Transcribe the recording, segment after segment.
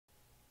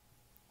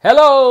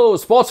Hello,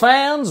 sports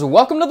fans!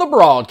 Welcome to the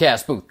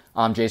broadcast booth.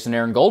 I'm Jason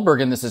Aaron Goldberg,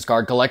 and this is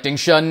Card Collecting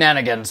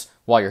Shenanigans.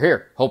 While you're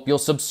here, hope you'll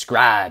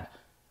subscribe.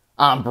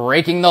 I'm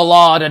breaking the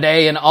law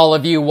today, and all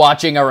of you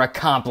watching are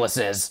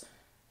accomplices.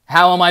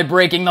 How am I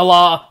breaking the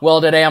law?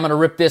 Well, today I'm going to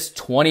rip this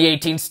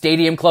 2018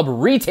 Stadium Club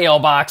retail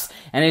box,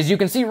 and as you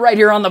can see right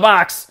here on the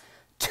box,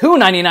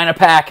 $2.99 a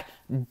pack.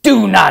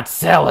 Do not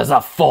sell as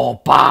a full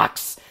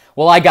box.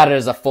 Well, I got it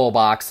as a full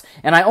box,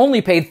 and I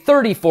only paid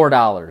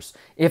 $34.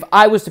 If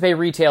I was to pay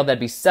retail, that'd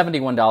be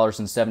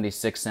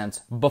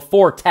 $71.76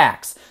 before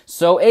tax.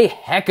 So a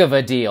heck of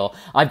a deal.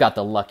 I've got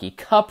the Lucky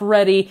Cup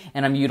ready,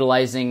 and I'm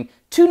utilizing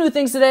two new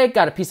things today.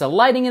 Got a piece of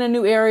lighting in a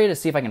new area to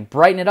see if I can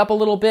brighten it up a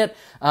little bit.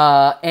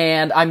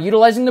 And I'm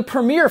utilizing the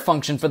premiere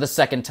function for the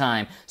second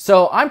time.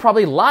 So I'm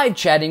probably live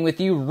chatting with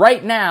you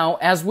right now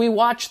as we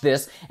watch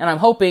this, and I'm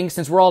hoping,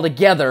 since we're all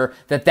together,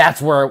 that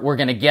that's where we're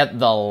going to get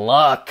the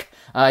luck.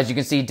 As you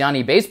can see,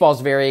 Donnie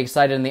Baseball's very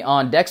excited in the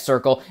on-deck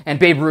circle, and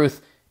Babe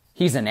Ruth,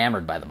 he's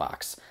enamored by the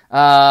box.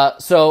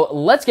 So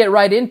let's get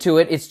right into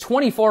it. It's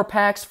 24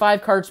 packs,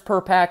 5 cards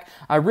per pack.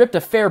 I ripped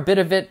a fair bit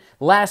of it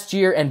last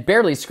year and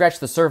barely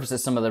scratched the surface of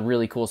some of the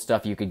really cool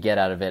stuff you could get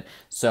out of it.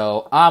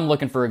 So I'm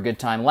looking for a good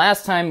time.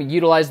 Last time,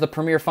 utilized the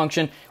premiere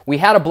function. We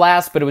had a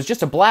blast, but it was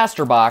just a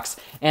blaster box,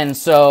 and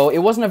so it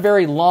wasn't a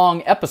very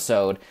long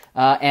episode.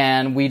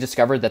 And we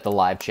discovered that the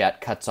live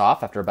chat cuts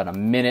off after about a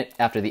minute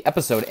after the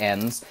episode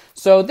ends.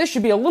 So this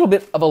should be a little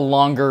bit of a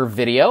longer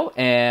video,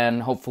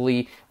 and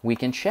hopefully we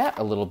can chat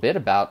a little bit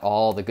about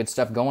all the good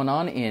stuff going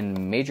on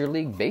in Major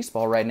League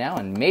Baseball right now,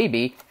 and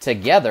maybe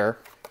together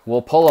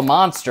we'll pull a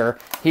monster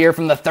here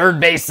from the third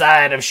base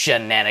side of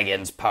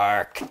Shenanigans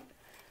Park.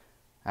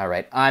 All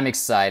right, I'm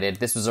excited.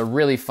 This was a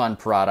really fun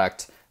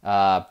product.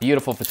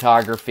 Beautiful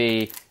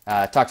photography.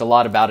 Talked a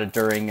lot about it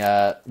during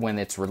when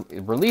its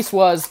release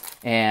was,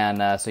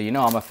 and so you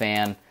know I'm a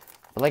fan.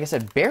 But like I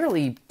said,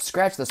 barely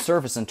scratched the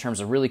surface in terms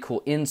of really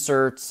cool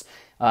inserts.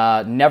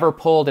 Never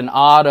pulled an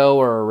auto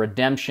or a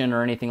redemption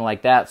or anything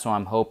like that, so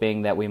I'm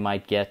hoping that we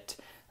might get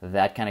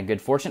that kind of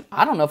good fortune.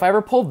 I don't know if I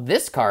ever pulled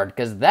this card,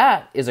 because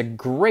that is a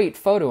great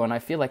photo, and I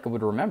feel like I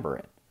would remember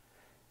it.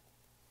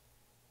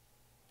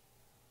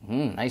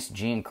 Nice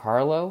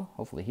Giancarlo.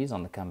 Hopefully he's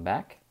on the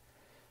comeback.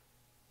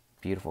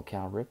 Beautiful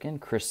Cal Ripken.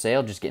 Chris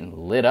Sale just getting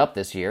lit up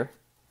this year.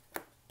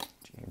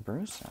 Jay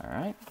Bruce, all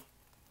right.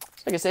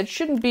 Like I said, it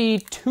shouldn't be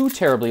too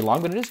terribly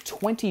long, but it is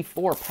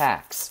 24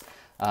 packs.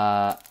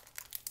 And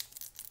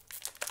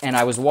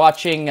I was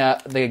watching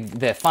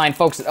the fine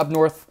folks at Up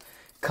North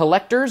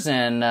Collectors,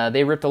 and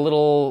they ripped a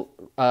little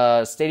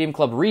Stadium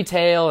Club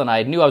retail, and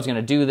I knew I was going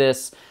to do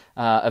this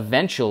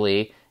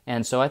eventually,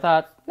 and so I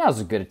thought, now's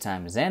as good a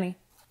time as any.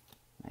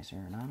 Nice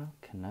Arenado,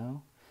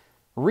 Cano.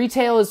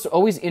 Retail is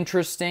always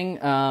interesting.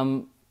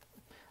 I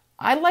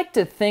like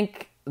to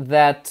think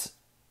that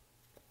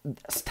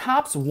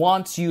Topps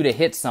wants you to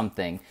hit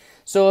something.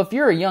 So if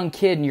you're a young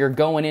kid and you're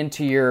going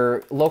into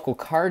your local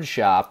card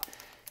shop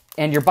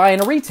and you're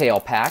buying a retail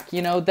pack,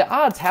 you know, the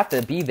odds have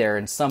to be there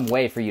in some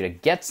way for you to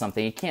get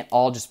something. It can't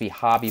all just be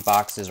hobby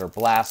boxes or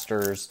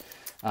blasters.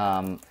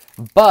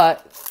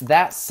 But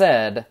that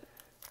said,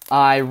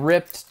 I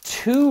ripped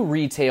 2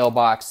 retail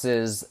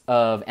boxes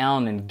of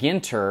Allen and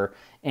Ginter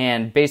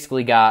and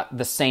basically got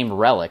the same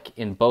relic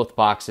in both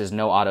boxes.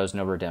 No autos,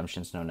 no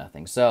redemptions, no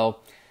nothing. So,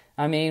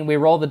 I mean, we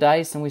roll the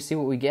dice and we see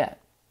what we get.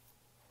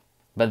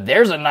 But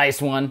there's a nice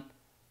one.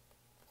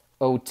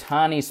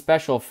 Ohtani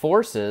Special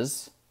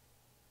Forces.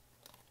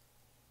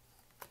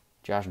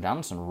 Josh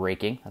Donaldson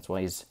raking. That's why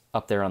he's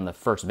up there on the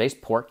first base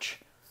porch.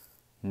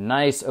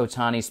 Nice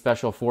Ohtani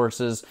Special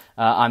Forces.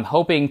 I'm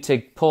hoping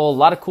to pull a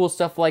lot of cool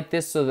stuff like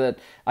this so that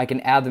I can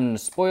add them to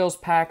spoils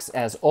packs.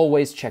 As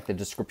always, check the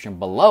description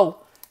below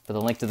for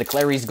the link to the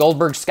Clarice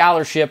Goldberg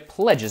Scholarship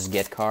Pledges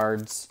Get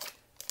cards.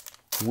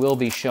 We'll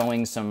be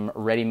showing some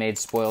ready-made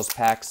spoils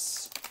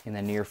packs in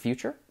the near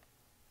future.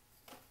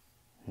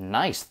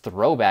 Nice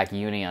throwback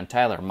uni on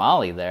Tyler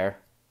Mahle there.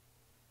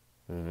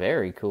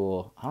 Very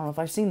cool. I don't know if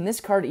I've seen this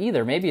card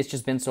either. Maybe it's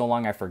just been so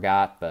long I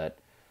forgot, but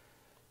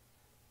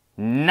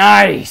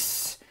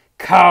nice!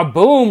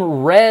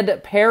 Kaboom!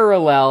 Red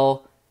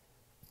parallel.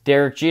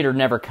 Derek Jeter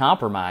never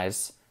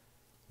compromise.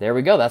 There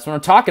we go. That's what I'm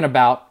talking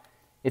about.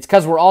 It's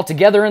because we're all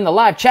together in the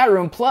live chat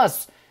room.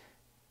 Plus,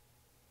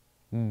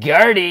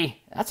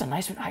 Gardy. That's a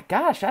nice one.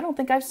 Gosh, I don't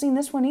think I've seen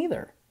this one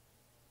either.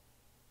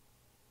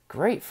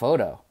 Great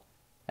photo.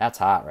 That's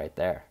hot right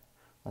there.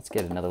 Let's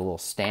get another little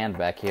stand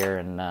back here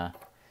and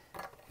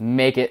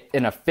make it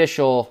an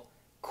official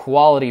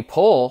quality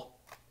pull.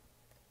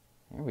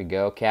 There we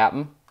go,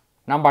 Captain.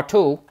 Number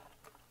 2,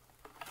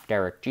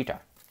 Derek Jeter.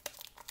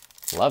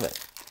 Love it.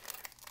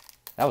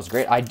 That was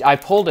great. I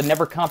pulled a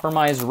Never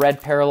Compromise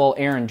red parallel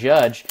Aaron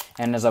Judge,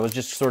 and as I was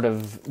just sort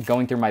of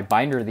going through my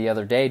binder the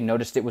other day,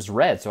 noticed it was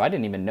red, so I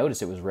didn't even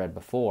notice it was red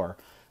before.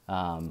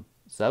 So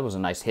that was a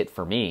nice hit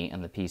for me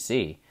in the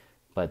PC.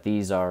 But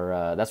these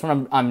are, that's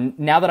what I'm,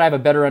 now that I have a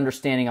better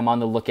understanding, I'm on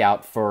the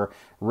lookout for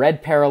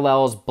red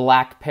parallels,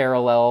 black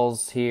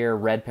parallels here,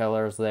 red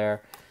parallels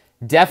there.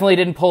 Definitely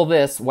didn't pull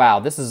this. Wow,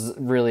 this is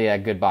really a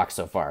good box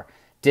so far.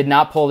 Did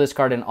not pull this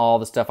card in all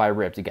the stuff I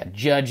ripped. You got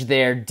Judge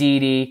there,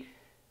 Didi.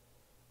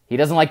 He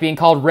doesn't like being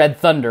called Red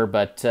Thunder,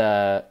 but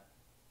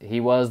he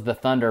was the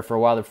Thunder for a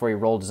while before he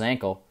rolled his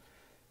ankle.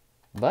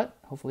 But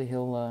hopefully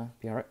he'll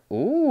be all right.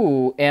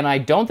 Ooh, and I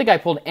don't think I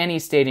pulled any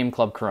Stadium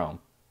Club Chrome.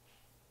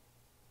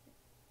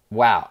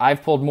 Wow,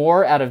 I've pulled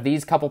more out of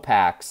these couple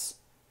packs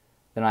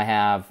than I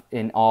have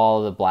in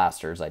all the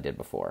blasters I did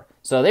before.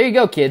 So there you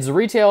go, kids. The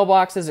retail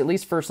boxes, at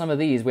least for some of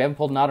these, we haven't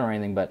pulled an auto or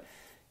anything, but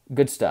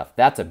good stuff.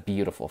 That's a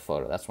beautiful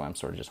photo. That's why I'm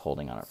sort of just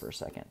holding on it for a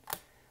second.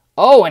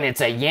 Oh, and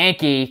it's a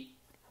Yankee.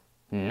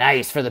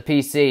 Nice for the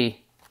PC.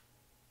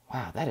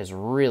 Wow, that is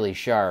really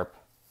sharp.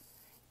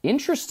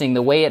 Interesting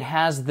the way it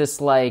has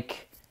this,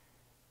 like,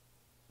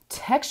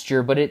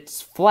 texture, but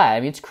it's flat. I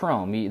mean, it's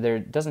chrome. There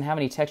doesn't have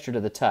any texture to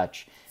the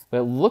touch, but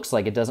it looks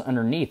like it does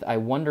underneath. I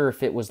wonder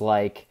if it was,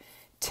 like,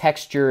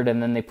 textured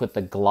and then they put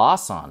the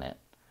gloss on it.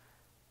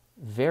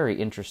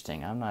 Very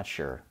interesting. I'm not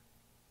sure.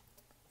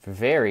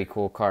 Very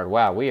cool card.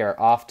 Wow, we are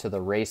off to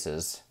the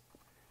races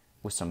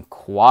with some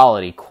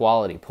quality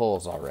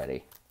pulls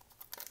already.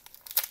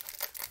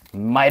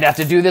 Might have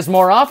to do this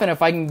more often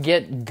if I can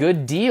get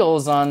good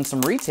deals on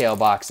some retail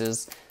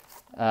boxes.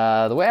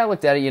 The way I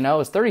looked at it, you know,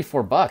 is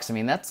 $34. I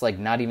mean, that's like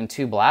not even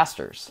 2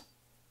 blasters.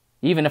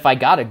 Even if I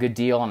got a good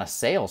deal on a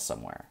sale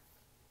somewhere.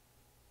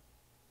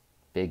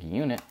 Big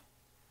unit.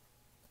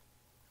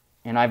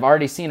 And I've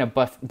already seen a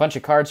bunch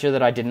of cards here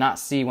that I did not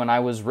see when I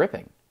was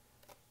ripping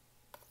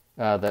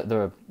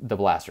the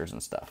blasters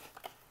and stuff.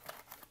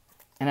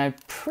 And I'm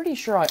pretty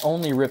sure I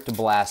only ripped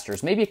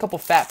blasters. Maybe a couple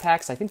fat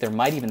packs. I think there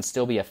might even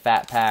still be a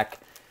fat pack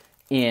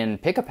in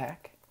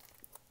Pick-a-Pack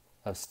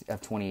of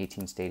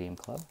 2018 Stadium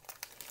Club.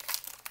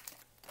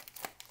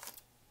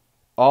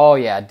 Oh,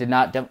 yeah. Did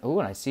not... Ooh,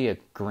 and I see a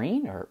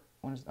green? Or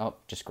what is... Oh,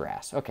 just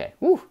grass. Okay.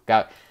 Ooh,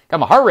 got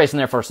my heart racing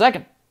there for a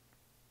second.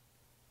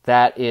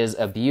 That is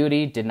a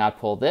beauty. Did not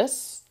pull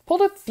this.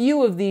 Pulled a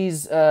few of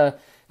these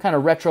kind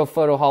of retro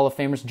photo Hall of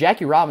Famers.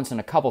 Jackie Robinson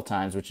a couple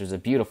times, which is a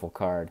beautiful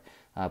card.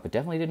 But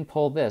definitely didn't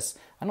pull this.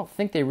 I don't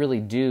think they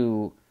really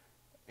do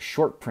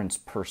short prints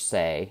per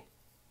se.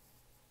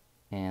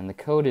 And the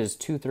code is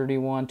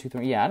 231,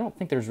 230. Yeah, I don't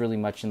think there's really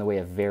much in the way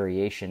of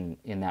variation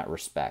in that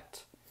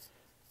respect.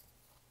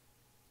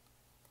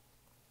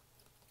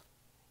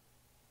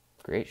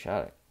 Great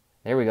shot.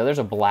 There we go. There's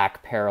a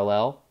black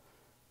parallel.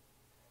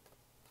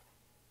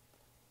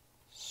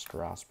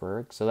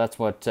 Strasburg. So that's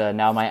what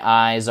now my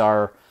eyes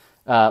are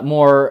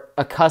more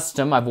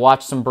accustomed. I've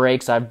watched some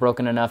breaks. I've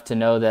broken enough to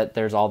know that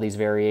there's all these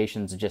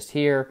variations just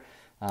here.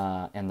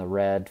 And the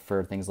red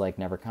for things like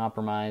Never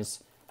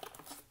Compromise.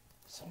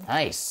 So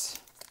nice.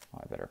 Oh,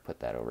 I better put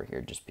that over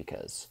here just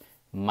because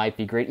it might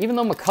be great. Even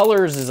though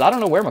McCullers is, I don't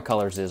know where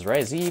McCullers is, right?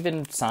 Is he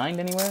even signed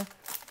anywhere?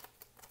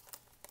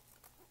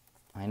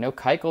 I know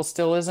Keuchel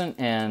still isn't,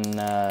 and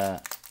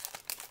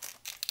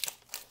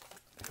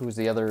who was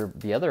the other,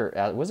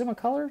 was it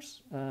McCullers?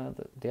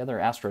 The other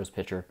Astros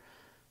pitcher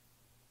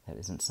that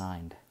isn't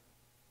signed.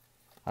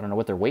 I don't know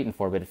what they're waiting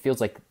for, but it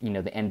feels like, you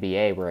know, the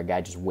NBA where a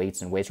guy just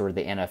waits and waits, or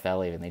the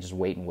NFL even, they just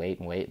wait and wait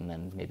and wait, and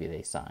then maybe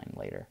they sign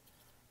later.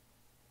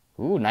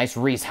 Ooh, nice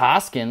Rhys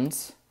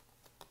Hoskins.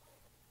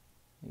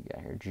 You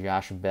got here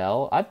Josh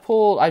Bell.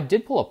 I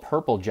did pull a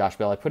purple Josh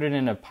Bell. I put it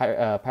in a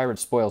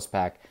Pirates Spoils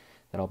pack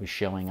that I'll be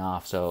showing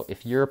off. So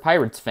if you're a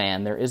Pirates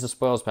fan, there is a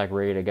Spoils pack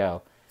ready to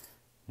go.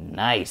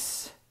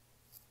 Nice.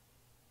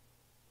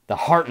 The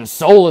heart and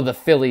soul of the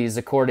Phillies,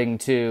 according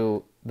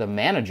to the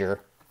manager.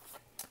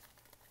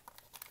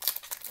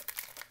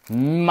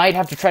 Might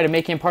have to try to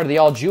make him part of the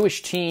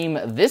all-Jewish team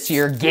this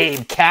year,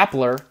 Gabe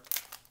Kapler.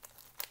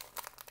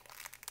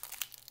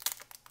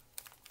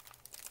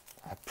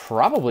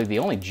 Probably the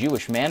only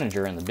Jewish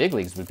manager in the big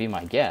leagues would be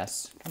my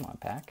guess. Come on,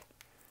 pack.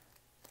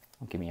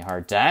 Don't give me a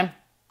hard time.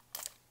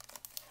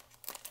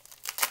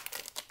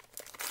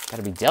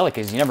 Gotta be delicate,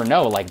 because you never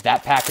know. Like,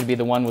 that pack could be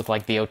the one with,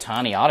 like, the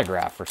Ohtani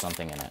autograph or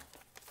something in it.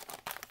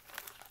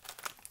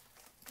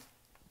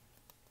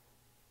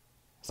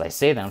 As I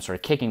say that, I'm sort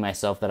of kicking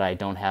myself that I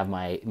don't have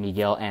my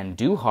Miguel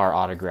Andujar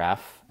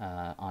autograph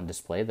on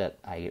display that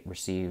I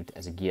received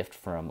as a gift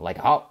from, like,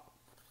 oh,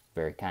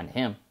 very kind of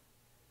him.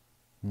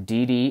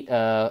 Didi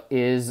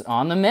is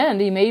on the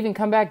mend. He may even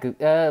come back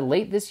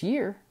late this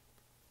year.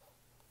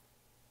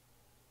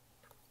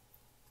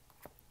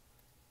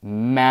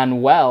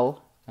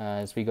 Manuel,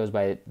 as he goes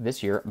by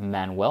this year,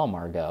 Manuel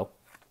Margot.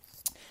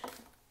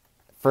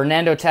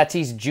 Fernando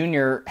Tatis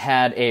Jr.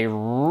 had a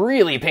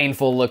really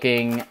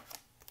painful-looking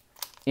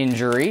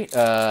injury.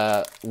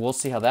 We'll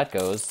see how that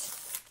goes.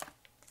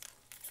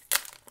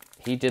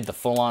 He did the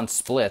full-on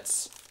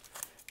splits.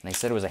 And they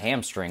said it was a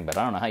hamstring, but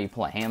I don't know how you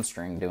pull a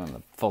hamstring doing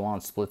the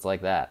full-on splits like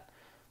that.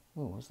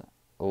 Ooh, what's that?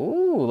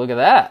 Ooh, look at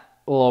that.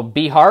 A little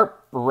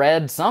B-Harp,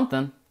 red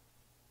something.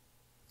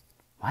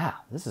 Wow,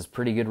 this is a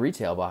pretty good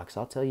retail box,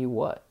 I'll tell you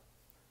what.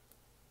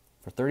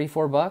 For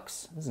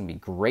 $34, this is going to be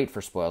great for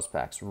Spoils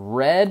packs.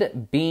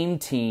 Red Beam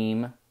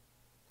Team.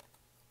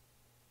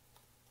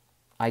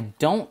 I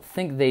don't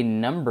think they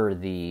number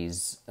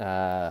these,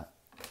 as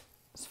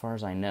far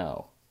as I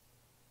know.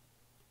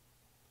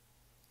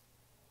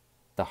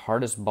 the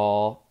hardest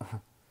ball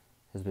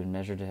has been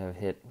measured to have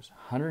hit was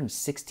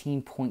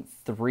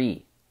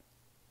 116.3.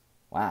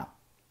 Wow.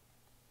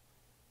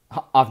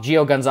 Off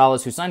Gio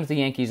Gonzalez, who signed with the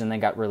Yankees and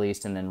then got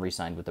released and then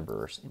re-signed with the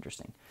Brewers.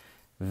 Interesting.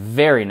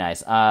 Very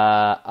nice.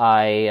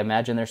 I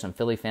imagine there's some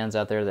Philly fans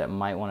out there that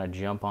might want to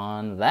jump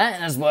on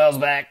that and spoils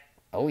back.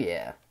 Oh,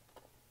 yeah.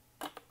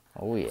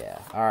 Oh, yeah.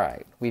 All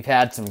right. We've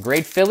had some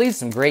great Phillies,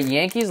 some great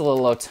Yankees, a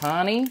little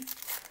Ohtani.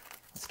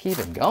 Let's keep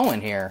it going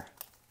here.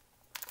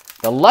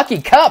 The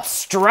Lucky Cup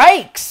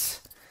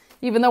strikes,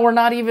 even though we're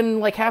not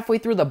even like halfway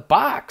through the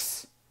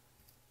box.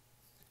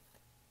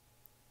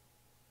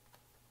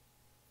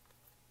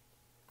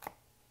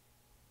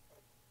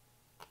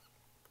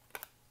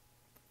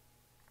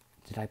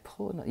 Did I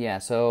pull it? Yeah,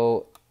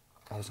 so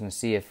I was going to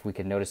see if we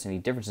could notice any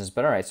differences,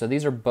 but all right, so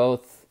these are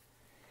both,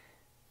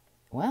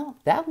 well,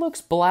 that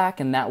looks black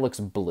and that looks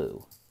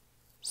blue.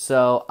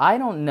 So I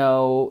don't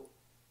know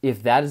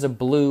if that is a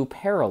blue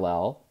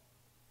parallel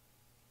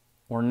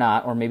or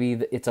not, or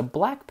maybe it's a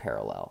black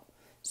parallel.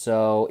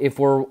 So if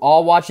we're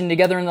all watching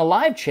together in the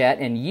live chat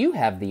and you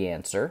have the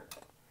answer,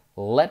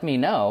 let me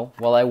know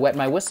while I wet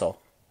my whistle.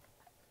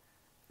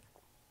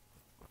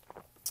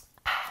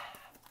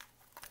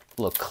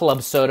 A little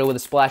club soda with a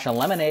splash of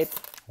lemonade.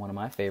 One of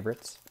my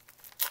favorites.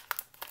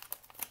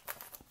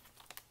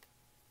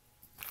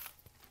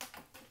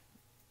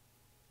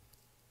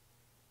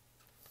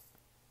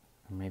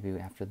 Maybe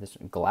after this.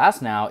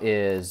 Glass now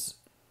is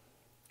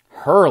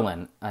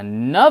Herlin.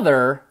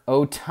 Another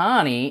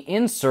Ohtani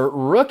insert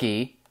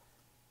rookie.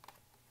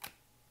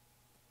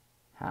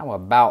 How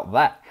about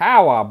that?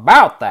 How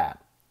about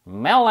that?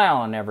 Mel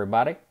Allen,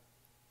 everybody.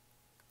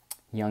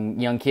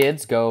 Young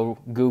kids, go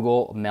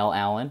Google Mel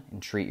Allen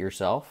and treat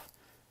yourself.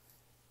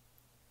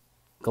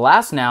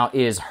 Glass now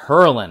is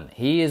Herlin.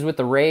 He is with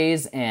the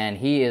Rays, and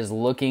he is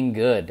looking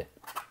good.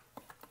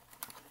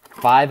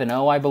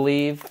 5-0, I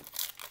believe.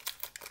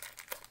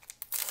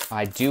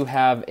 I do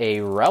have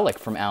a relic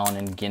from Allen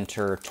and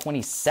Ginter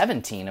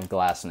 2017 of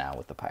Glass now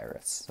with the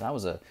Pirates. So that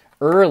was an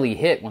early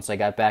hit once I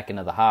got back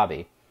into the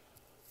hobby.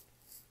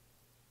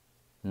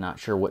 Not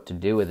sure what to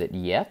do with it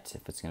yet,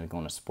 if it's going to go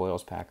in a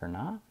spoils pack or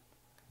not.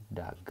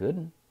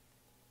 Good.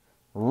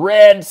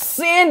 Red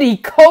Sandy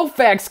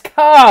Koufax,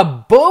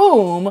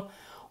 kaboom!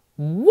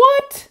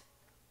 What?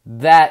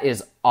 That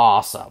is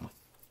awesome.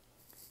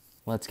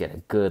 Let's get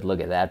a good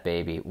look at that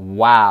baby.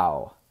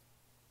 Wow.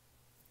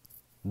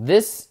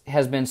 This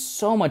has been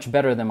so much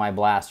better than my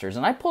blasters,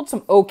 and I pulled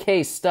some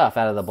okay stuff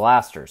out of the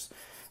blasters,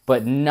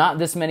 but not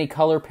this many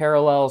color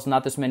parallels,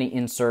 not this many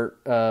insert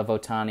of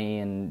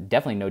Ohtani, and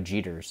definitely no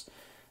Jeters.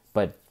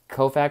 But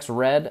Koufax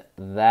Red,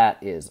 that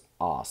is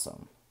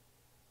awesome.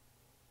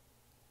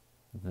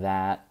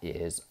 That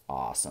is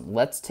awesome.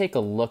 Let's take a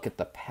look at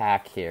the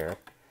pack here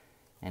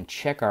and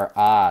check our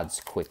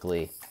odds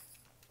quickly,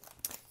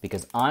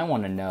 because I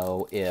want to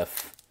know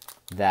if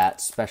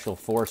that Special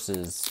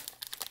Forces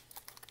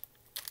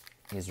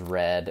is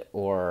red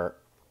or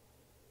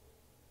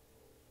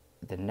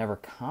the Never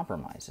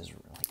Compromise is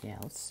like, yeah,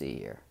 let's see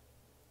here.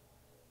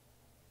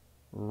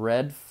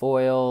 Red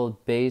foil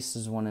base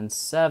is 1 in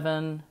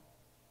 7.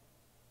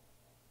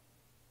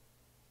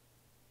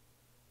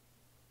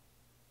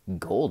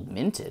 Gold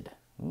minted.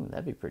 Ooh,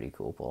 that'd be pretty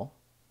cool, Paul.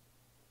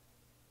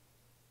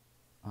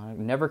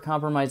 Never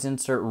Compromise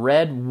insert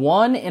red,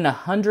 1 in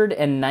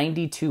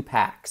 192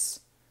 packs.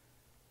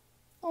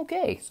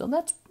 Okay, so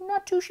that's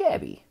not too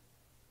shabby.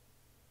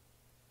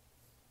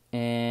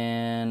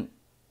 And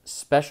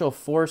Special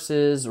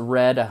Forces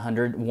red,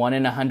 1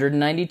 in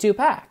 192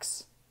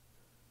 packs.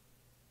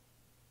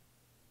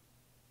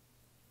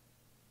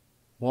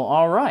 Well,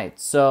 all right.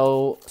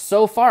 So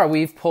far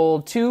we've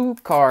pulled 2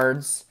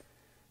 cards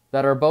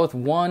that are both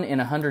 1 in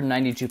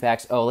 192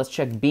 packs. Oh, let's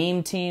check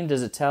Beam Team.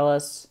 Does it tell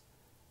us?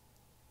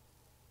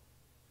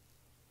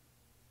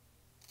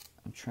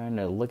 I'm trying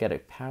to look at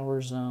it.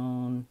 Power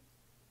Zone.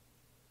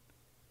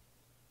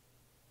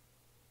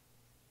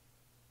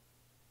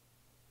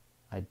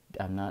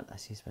 I'm not. I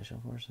see Special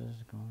Forces.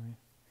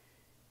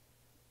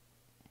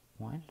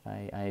 Why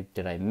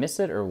did I miss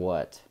it or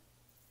what?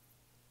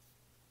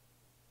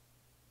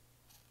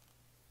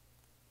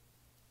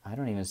 I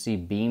don't even see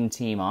Beam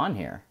Team on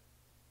here.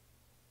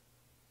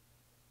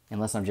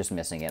 Unless I'm just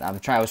missing it. I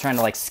was trying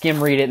to like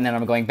skim read it, and then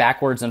I'm going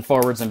backwards and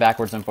forwards and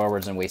backwards and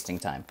forwards and wasting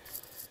time.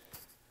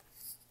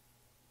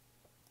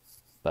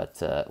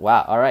 But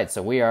wow, all right.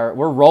 So we're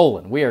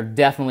rolling. We are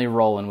definitely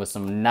rolling with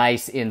some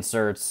nice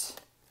inserts.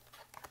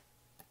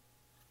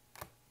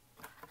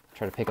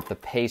 Try to pick up the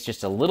pace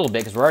just a little bit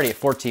because we're already at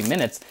 14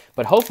 minutes.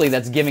 But hopefully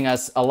that's giving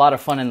us a lot of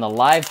fun in the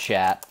live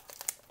chat.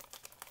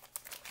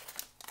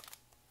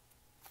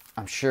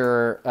 I'm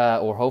sure,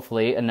 or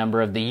hopefully, a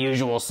number of the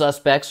usual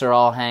suspects are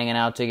all hanging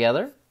out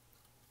together.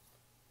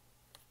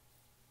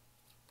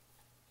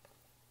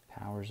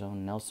 Power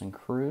Zone Nelson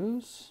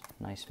Cruz.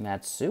 Nice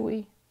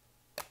Matsui.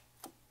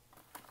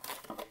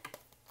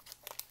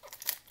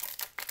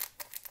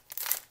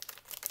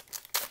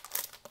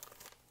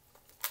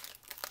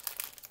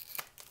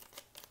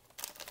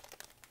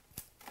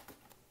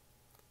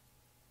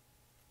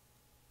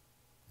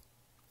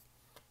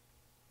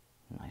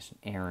 Nice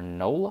Aaron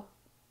Nola.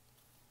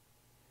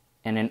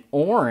 And an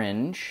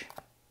orange.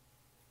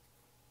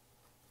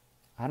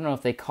 I don't know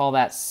if they call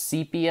that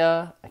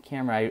sepia. I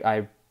can't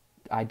remember.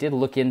 I did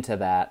look into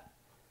that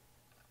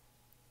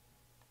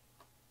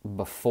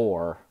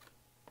before.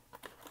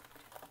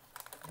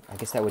 I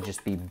guess that would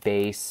just be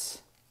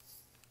base.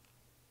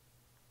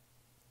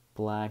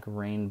 Black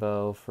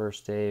rainbow,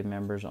 first day,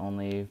 members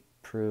only,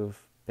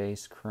 proof,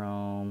 base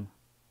chrome.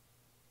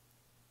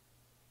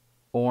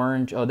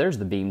 Orange, oh, there's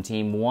the Beam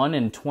Team. 1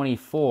 in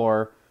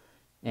 24,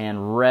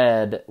 and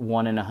red,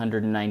 1 in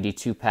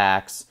 192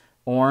 packs.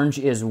 Orange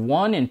is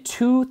 1 in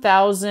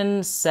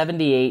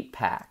 2,078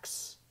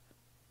 packs.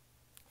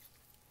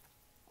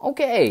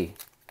 Okay.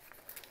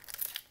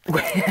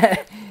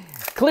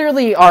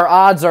 Clearly, our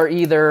odds are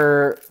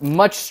either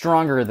much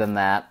stronger than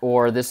that,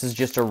 or this is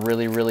just a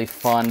really, really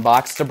fun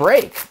box to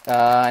break.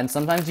 And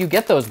sometimes you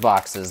get those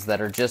boxes that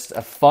are just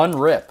a fun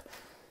rip.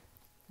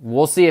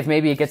 We'll see if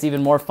maybe it gets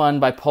even more fun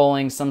by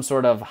pulling some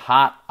sort of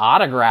hot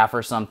autograph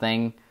or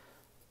something.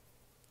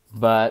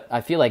 But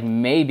I feel like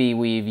maybe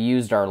we've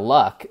used our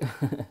luck.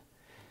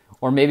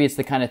 Or maybe it's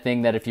the kind of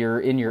thing that if you're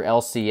in your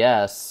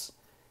LCS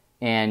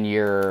and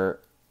you're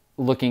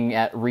looking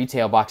at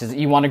retail boxes,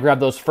 you want to grab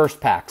those first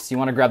packs. You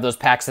want to grab those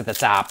packs at the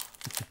top.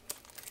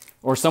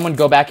 Or someone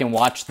go back and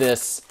watch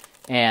this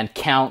and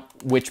count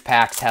which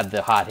packs had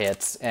the hot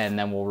hits, and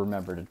then we'll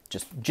remember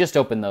to just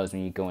open those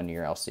when you go into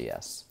your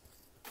LCS.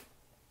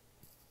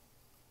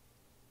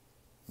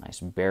 Nice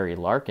Barry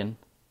Larkin.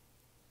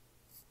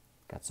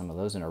 Got some of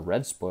those in a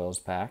Red Spoils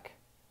pack.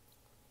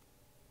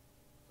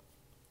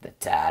 The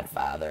Tide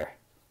Father.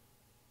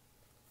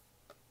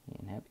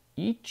 And have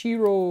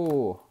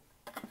Ichiro.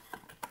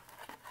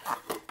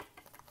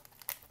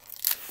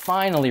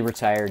 Finally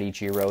retired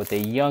Ichiro at a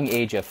young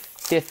age of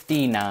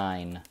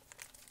 59.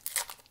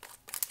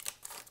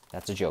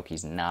 That's a joke.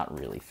 He's not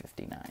really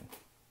 59.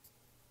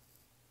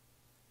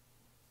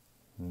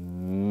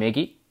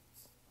 Miggy.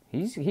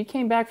 He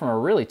came back from a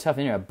really tough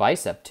injury, a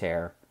bicep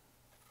tear.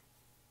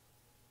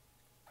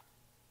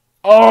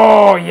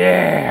 Oh,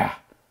 yeah!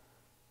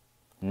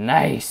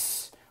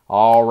 Nice.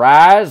 All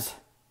rise.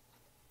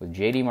 With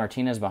JD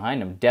Martinez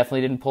behind him.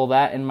 Definitely didn't pull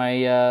that in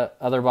my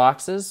other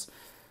boxes.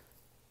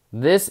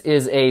 This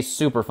is a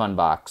super fun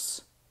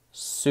box.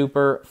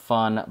 Super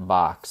fun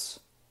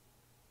box.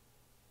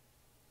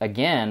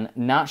 Again,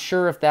 not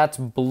sure if that's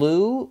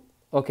blue.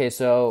 Okay,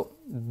 so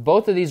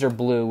both of these are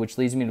blue, which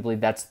leads me to believe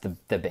that's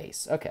the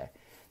base. Okay,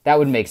 that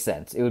would make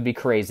sense. It would be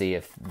crazy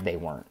if they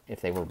weren't, if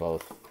they were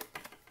both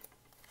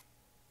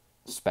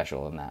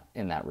special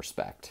in that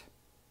respect.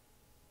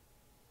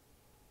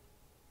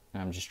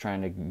 I'm just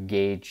trying to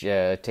gauge,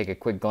 take a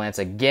quick glance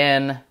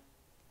again.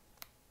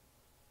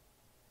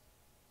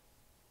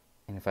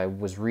 And if I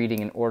was reading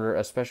in order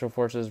of Special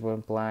Forces,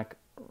 went black.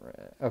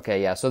 Red.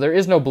 Okay, yeah, so there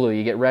is no blue.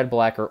 You get red,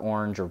 black, or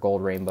orange, or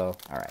gold rainbow.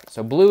 All right,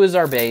 so blue is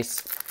our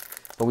base.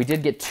 But we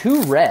did get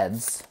 2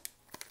 reds.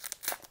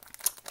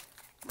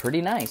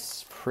 Pretty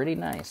nice. Pretty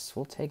nice.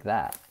 We'll take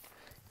that.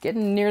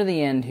 Getting near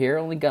the end here.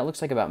 Only got,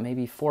 looks like about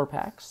maybe 4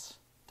 packs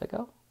to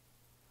go.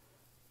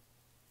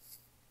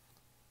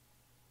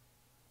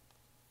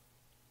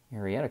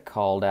 Arrieta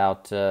called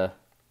out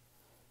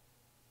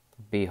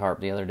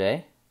B-Harp the other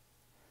day.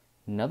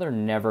 Another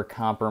Never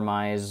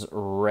Compromise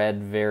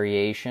red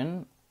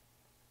variation.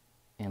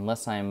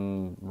 Unless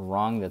I'm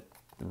wrong that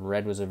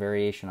red was a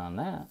variation on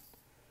that.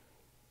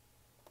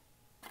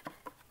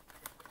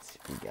 Let's see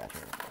what we got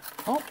here.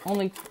 Oh,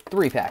 only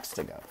 3 packs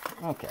to go.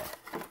 Okay.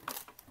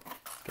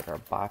 Get our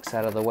box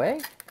out of the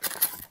way.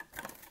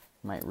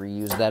 Might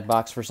reuse that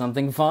box for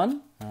something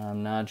fun.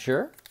 I'm not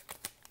sure.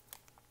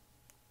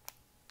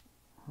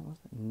 What was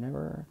it?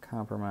 Never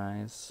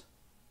Compromise.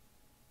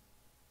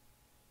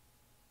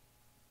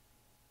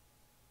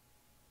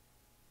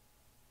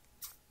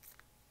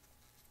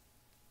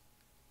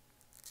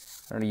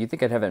 I don't know, you'd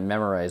think I'd have it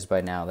memorized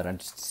by now that I'm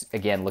just,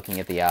 again, looking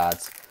at the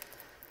odds.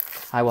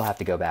 I will have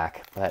to go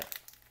back, but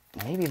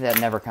maybe that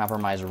Never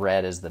Compromise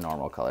red is the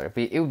normal color.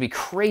 It would be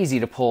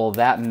crazy to pull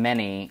that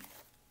many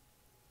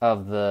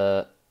of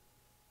the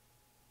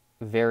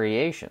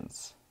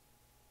variations.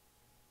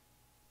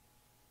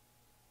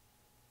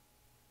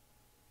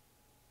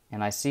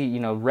 And I see, you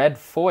know, red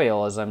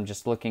foil, as I'm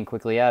just looking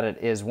quickly at it,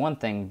 is one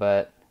thing,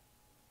 but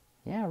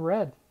yeah,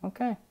 red.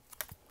 Okay.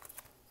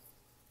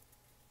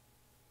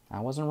 I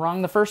wasn't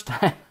wrong the first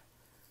time.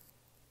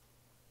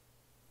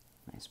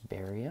 Nice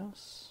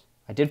Barrios.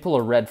 I did pull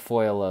a red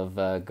foil of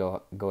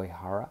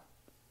Goihara.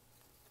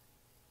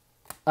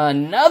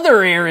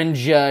 Another Aaron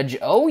Judge.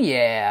 Oh,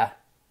 yeah.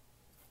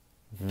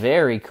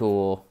 Very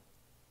cool.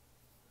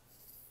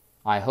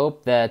 I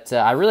hope that...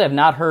 I really have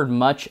not heard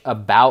much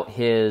about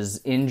his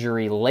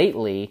injury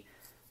lately.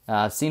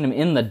 I've seen him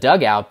in the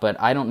dugout, but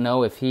I don't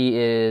know if he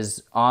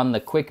is on the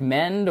quick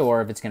mend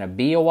or if it's going to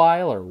be a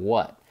while or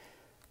what.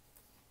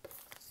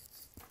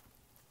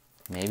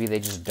 Maybe they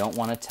just don't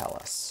want to tell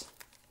us.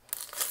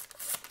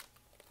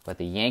 But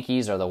the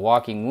Yankees are the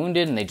walking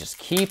wounded, and they just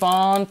keep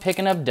on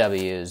picking up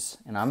W's.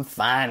 And I'm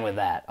fine with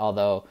that,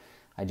 although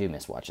I do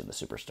miss watching the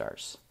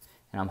Superstars.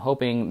 And I'm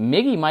hoping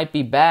Miggy might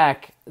be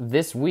back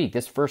this week,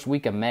 this first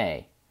week of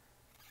May.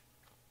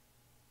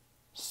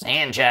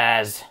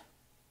 Sanchez.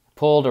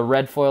 Pulled a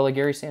red foil of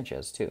Gary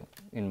Sanchez, too,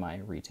 in my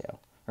retail,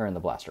 or in the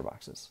blaster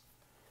boxes.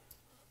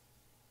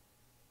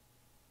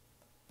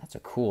 That's a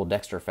cool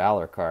Dexter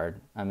Fowler card.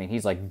 I mean,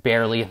 he's like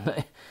barely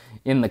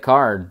in the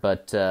card,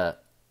 but a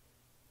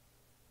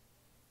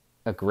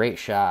great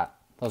shot.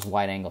 Those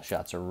wide-angle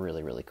shots are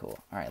really, really cool.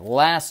 All right,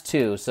 last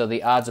two. So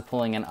the odds of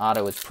pulling an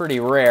auto is pretty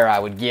rare, I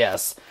would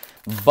guess.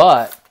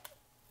 But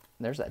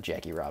there's that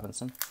Jackie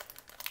Robinson.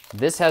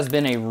 This has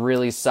been a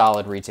really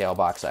solid retail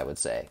box, I would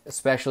say,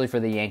 especially for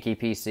the Yankee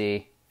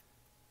PC.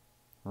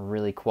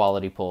 Really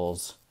quality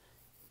pulls.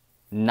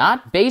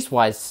 Not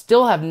base-wise.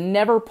 Still have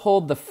never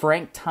pulled the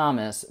Frank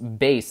Thomas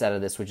base out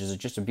of this, which is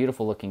just a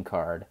beautiful-looking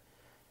card.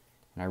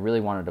 And I really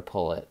wanted to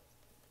pull it.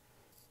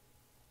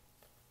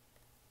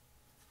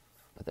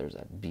 But there's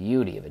that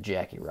beauty of a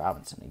Jackie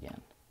Robinson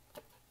again.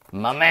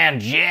 My man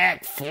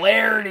Jack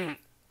Flaherty.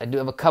 I do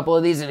have a couple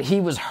of these that he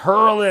was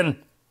hurling.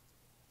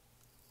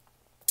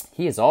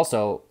 He is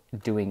also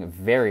doing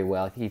very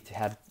well. He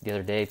had the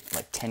other day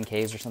like 10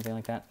 Ks or something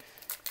like that.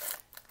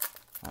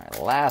 All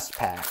right, last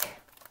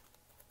pack.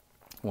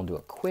 We'll do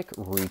a quick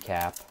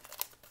recap.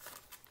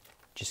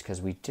 Just because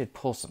we did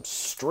pull some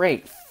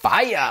straight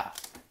fire.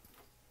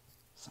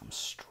 Some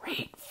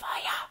straight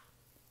fire.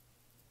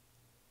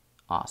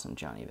 Awesome,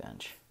 Johnny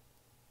Bench.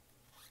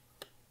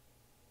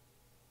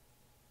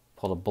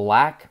 Pulled a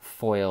black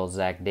foil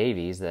Zach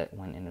Davies that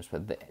went in.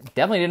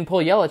 Definitely didn't pull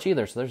Yelich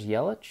either. So there's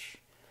Yelich,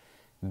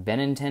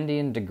 Benintendi,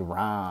 and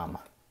DeGrom.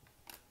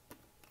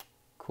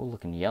 Cool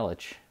looking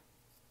Yelich.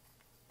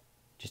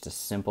 Just a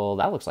simple.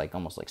 That looks like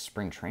almost like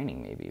spring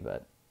training maybe,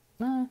 but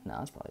no,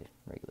 that's probably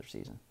regular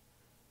season.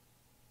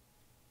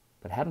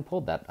 But hadn't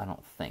pulled that, I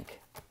don't think.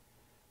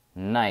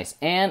 Nice.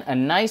 And a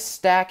nice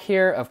stack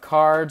here of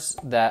cards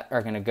that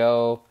are going to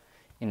go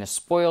into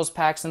spoils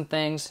packs and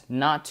things.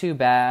 Not too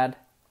bad.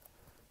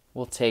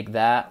 We'll take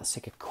that. Let's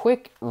take a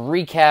quick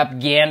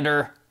recap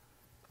gander.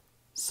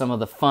 Some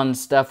of the fun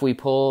stuff we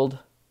pulled.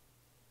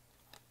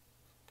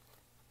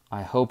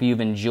 I hope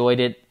you've enjoyed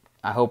it.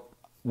 I hope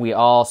we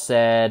all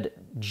said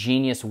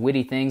genius,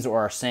 witty things or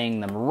are saying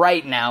them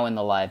right now in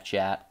the live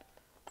chat.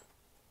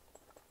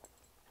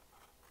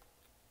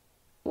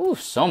 Ooh,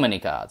 so many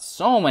cards.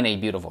 So many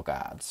beautiful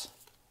cards.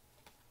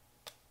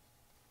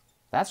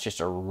 That's just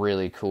a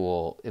really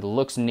cool... It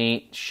looks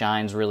neat.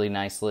 Shines really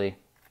nicely.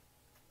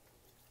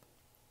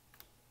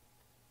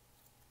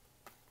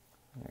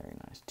 Very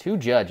nice. Two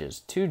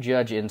judges. Two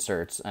judge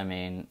inserts. I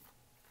mean,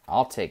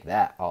 I'll take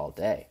that all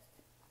day.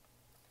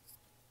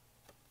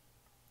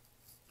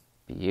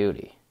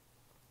 Beauty.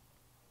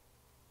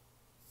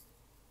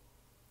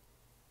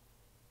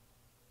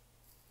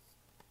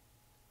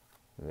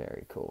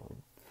 Very cool.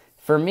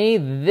 For me,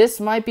 this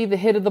might be the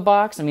hit of the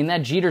box. I mean,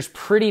 that Jeter's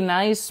pretty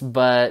nice,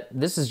 but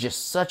this is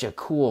just such a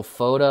cool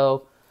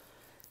photo.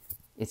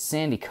 It's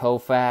Sandy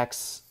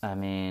Koufax. I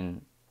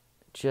mean,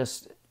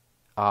 just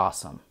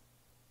awesome.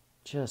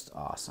 Just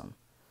awesome.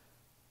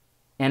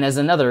 And as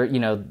another, you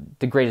know,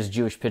 the greatest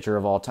Jewish pitcher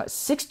of all time.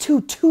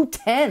 6'2",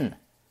 210.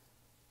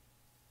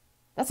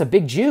 That's a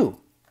big Jew.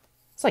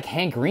 It's like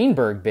Hank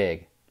Greenberg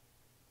big.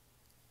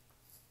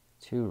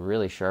 Two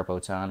really sharp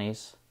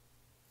Otanis.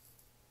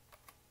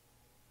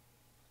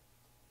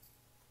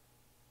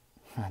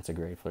 That's a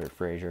great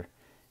Frazier.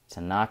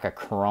 Tanaka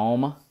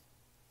Chrome.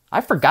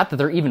 I forgot that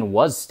there even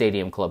was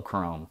Stadium Club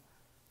Chrome.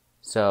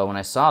 So when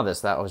I saw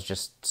this, that was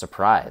just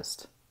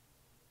surprised.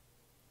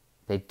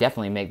 They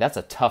definitely make... That's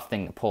a tough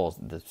thing to pull,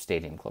 the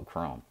Stadium Club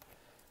Chrome.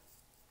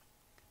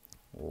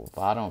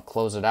 Votto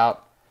close it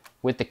out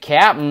with the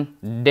captain,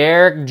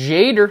 Derek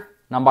Jeter.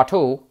 Number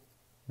 2.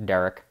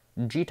 Derek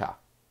Jeter.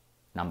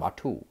 Number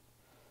 2.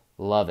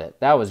 Love it.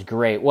 That was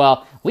great.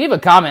 Well, leave a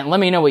comment. Let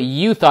me know what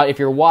you thought if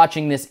you're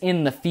watching this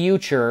in the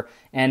future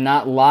and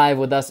not live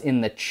with us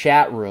in the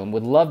chat room.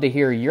 Would love to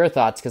hear your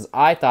thoughts because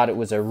I thought it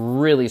was a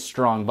really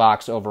strong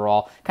box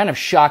overall. Kind of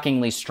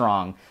shockingly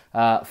strong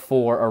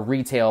for a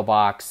retail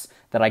box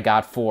that I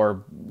got for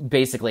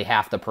basically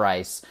half the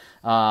price.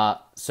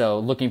 So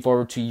looking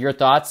forward to your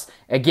thoughts.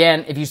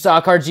 Again, if you saw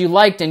cards you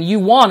liked and you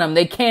want them,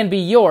 they can be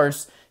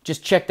yours.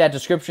 Just check that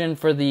description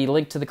for the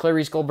link to the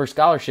Clarice Goldberg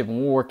Scholarship and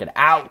we'll work it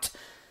out.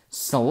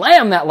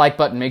 Slam that like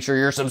button, make sure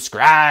you're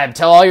subscribed,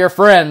 tell all your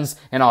friends,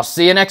 and I'll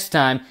see you next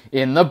time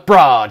in the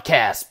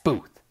broadcast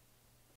booth.